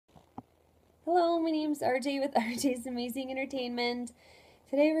Hello, my name's RJ with RJ's Amazing Entertainment.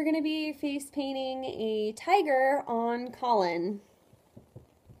 Today we're going to be face painting a tiger on Collin.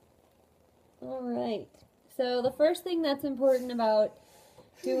 Alright, so the first thing that's important about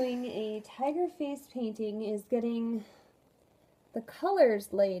doing a tiger face painting is getting the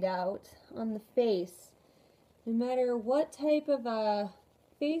colors laid out on the face. No matter what type of a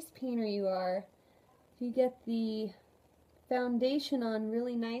face painter you are, if you get the foundation on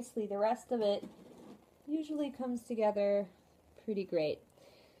really nicely, the rest of it usually comes together pretty great.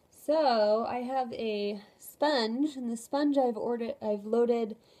 So I have a sponge, and the sponge I've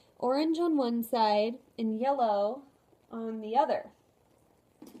loaded orange on one side and yellow on the other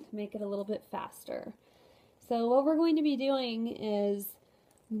to make it a little bit faster. So what we're going to be doing is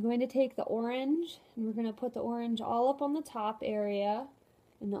I'm going to take the orange and we're going to put the orange all up on the top area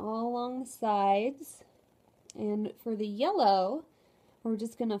and all along the sides. And for the yellow, we're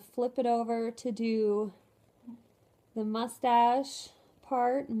just going to flip it over to do the mustache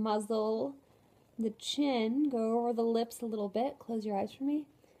part, muzzle, the chin, go over the lips a little bit, close your eyes for me,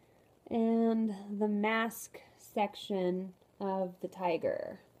 and the mask section of the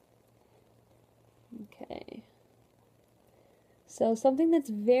tiger. Okay. So something that's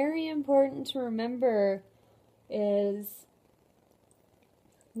very important to remember is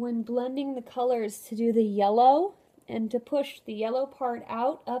when blending the colors to do the yellow and to push the yellow part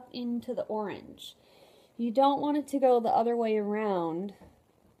out up into the orange. You don't want it to go the other way around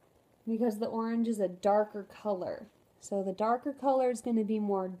because the orange is a darker color. So the darker color is going to be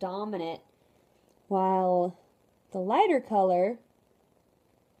more dominant while the lighter color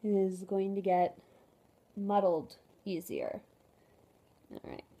is going to get muddled easier.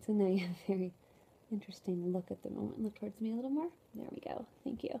 Alright, so now you have a very interesting look at the moment. Look towards me a little more. There we go.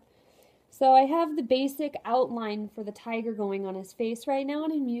 Thank you. So I have the basic outline for the tiger going on his face right now,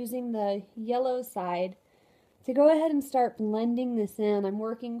 and I'm using the yellow side to go ahead and start blending this in. I'm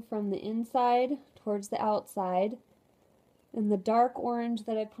working from the inside towards the outside, and the dark orange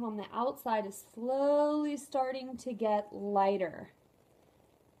that I put on the outside is slowly starting to get lighter.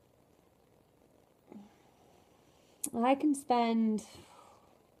 I can spend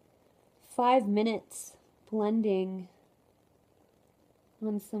 5 minutes blending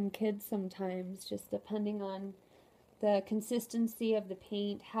on some kids sometimes, just depending on the consistency of the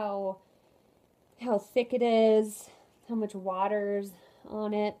paint, how thick it is, how much water's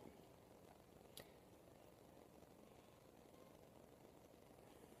on it.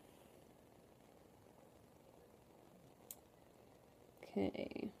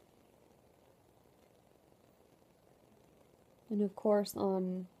 Okay. And of course,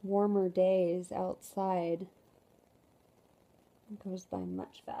 on warmer days outside, it goes by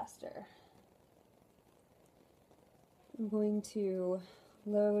much faster. I'm going to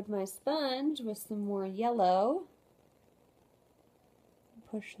load my sponge with some more yellow.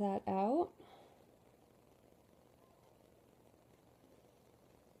 Push that out.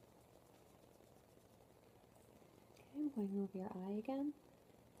 Okay, I'm going over your eye again.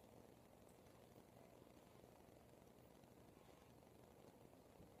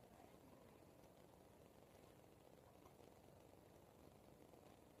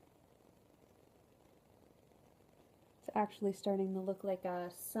 Actually starting to look like a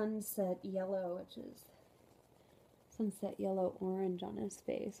sunset yellow, which is sunset yellow orange on his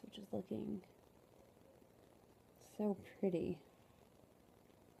face, which is looking so pretty.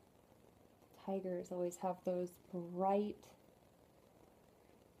 Tigers always have those bright,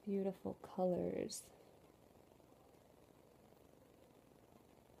 beautiful colors.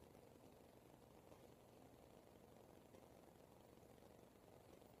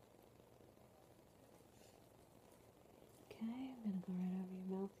 Okay, I'm going to go right over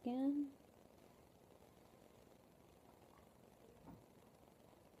your mouth again.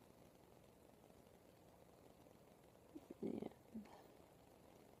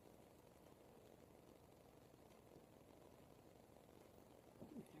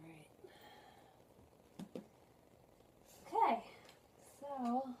 Okay,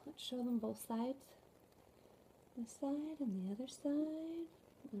 so let's show them both sides. This side and the other side.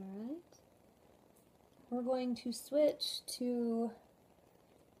 Alright. We're going to switch to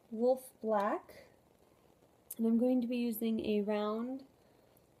Wolfe Black, and I'm going to be using a round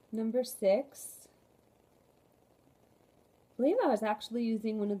number 6. I believe I was actually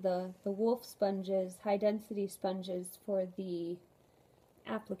using one of the Wolfe sponges, high density sponges, for the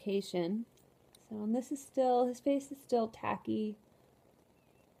application. So, and this is still, his face is still tacky,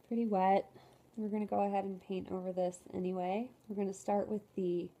 pretty wet. We're going to go ahead and paint over this anyway. We're going to start with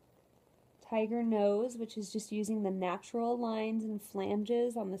the tiger nose, which is just using the natural lines and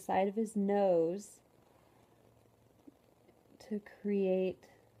flanges on the side of his nose to create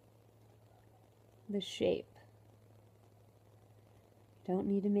the shape. Don't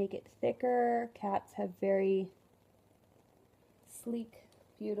need to make it thicker. Cats have very sleek,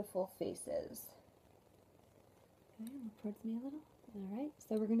 beautiful faces. Okay, look towards me a little. Alright,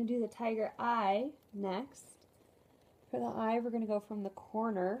 so we're going to do the tiger eye next. For the eye, we're going to go from the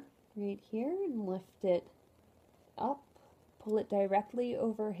corner right here and lift it up, pull it directly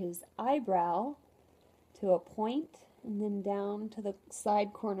over his eyebrow to a point, and then down to the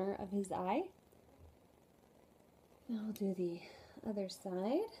side corner of his eye. Now I'll do the other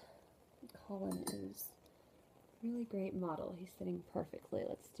side. Collin is a really great model. He's sitting perfectly.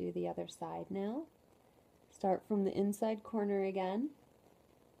 Let's do the other side now. Start from the inside corner again.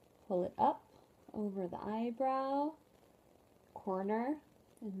 Pull it up over the eyebrow, corner,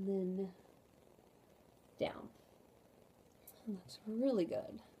 and then down. And that's really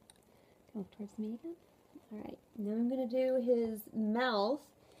good. Go towards me again. Alright, now I'm going to do his mouth.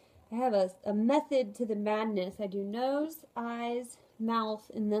 I have a method to the madness. I do nose, eyes, mouth,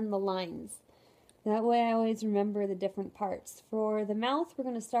 and then the lines. That way I always remember the different parts. For the mouth, we're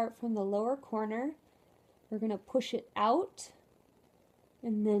going to start from the lower corner. We're going to push it out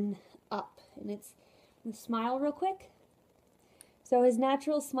and then up. And it's smile real quick. So his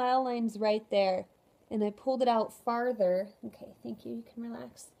natural smile line's right there. And I pulled it out farther. Okay, thank you. You can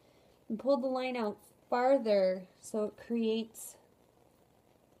relax. And pulled the line out farther so it creates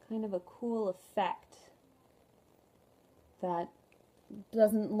kind of a cool effect that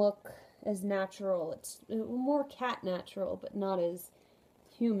doesn't look as natural. It's more cat natural, but not as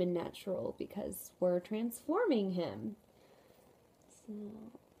human natural because we're transforming him. So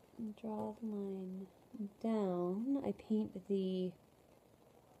draw the line down. I paint the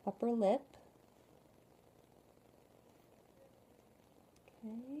upper lip.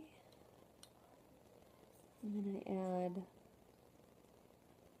 Okay. And then I add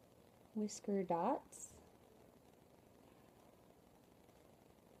whisker dots.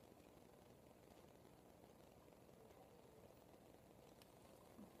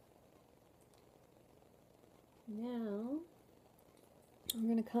 Now, I'm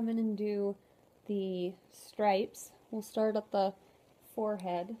going to come in and do the stripes. We'll start at the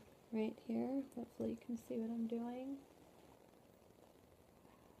forehead right here. Hopefully you can see what I'm doing.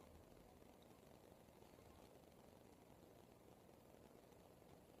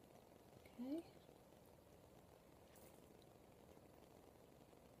 Okay.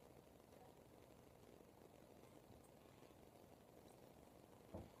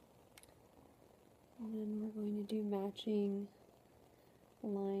 And then we're going to do matching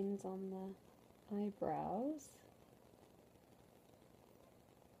lines on the eyebrows.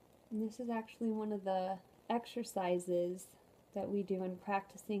 And this is actually one of the exercises that we do in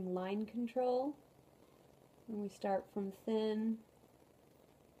practicing line control. And we start from thin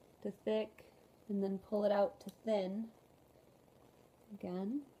to thick and then pull it out to thin.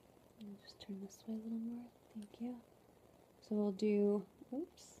 Again, I'll just turn this way a little more. Thank you. So we'll do,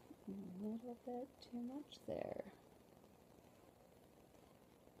 oops, a little bit too much there.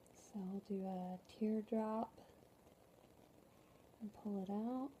 So I'll do a teardrop and pull it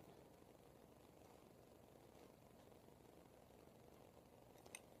out.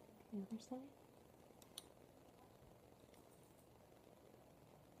 The other side.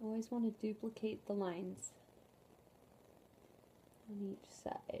 Always want to duplicate the lines on each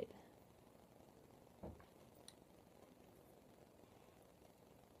side.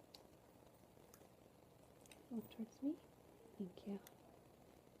 Look towards me. Thank you.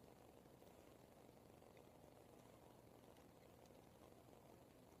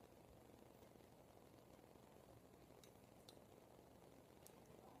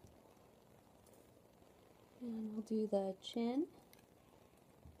 And we'll do the chin.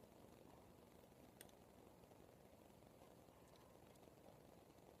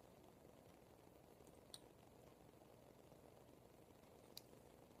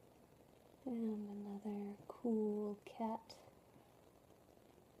 And another cool cat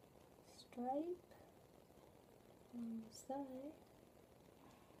stripe on the side.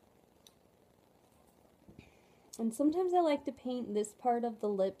 And sometimes I like to paint this part of the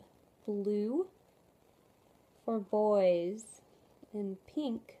lip blue for boys and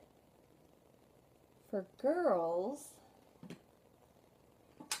pink for girls.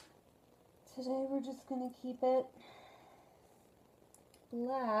 Today we're just going to keep it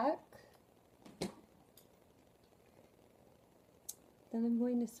black. Then I'm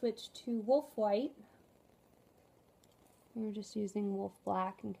going to switch to Wolfe White. We're just using Wolfe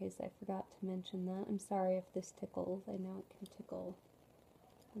Black in case I forgot to mention that. I'm sorry if this tickles. I know it can tickle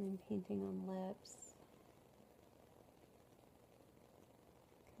when I'm painting on lips.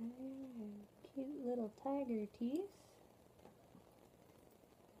 Okay, cute little tiger teeth.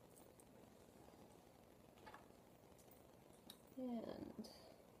 And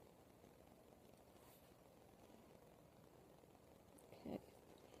okay,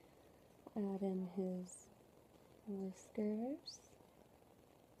 add in his whiskers.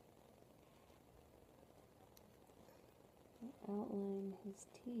 Outline his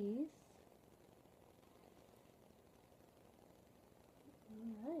teeth.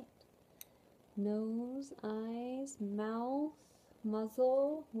 Alright. Nose, eyes, mouth,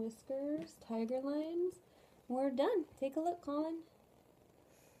 muzzle, whiskers, tiger lines. We're done. Take a look, Colin.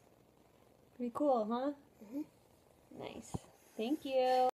 Pretty cool, huh? Mm-hmm. Nice. Thank you.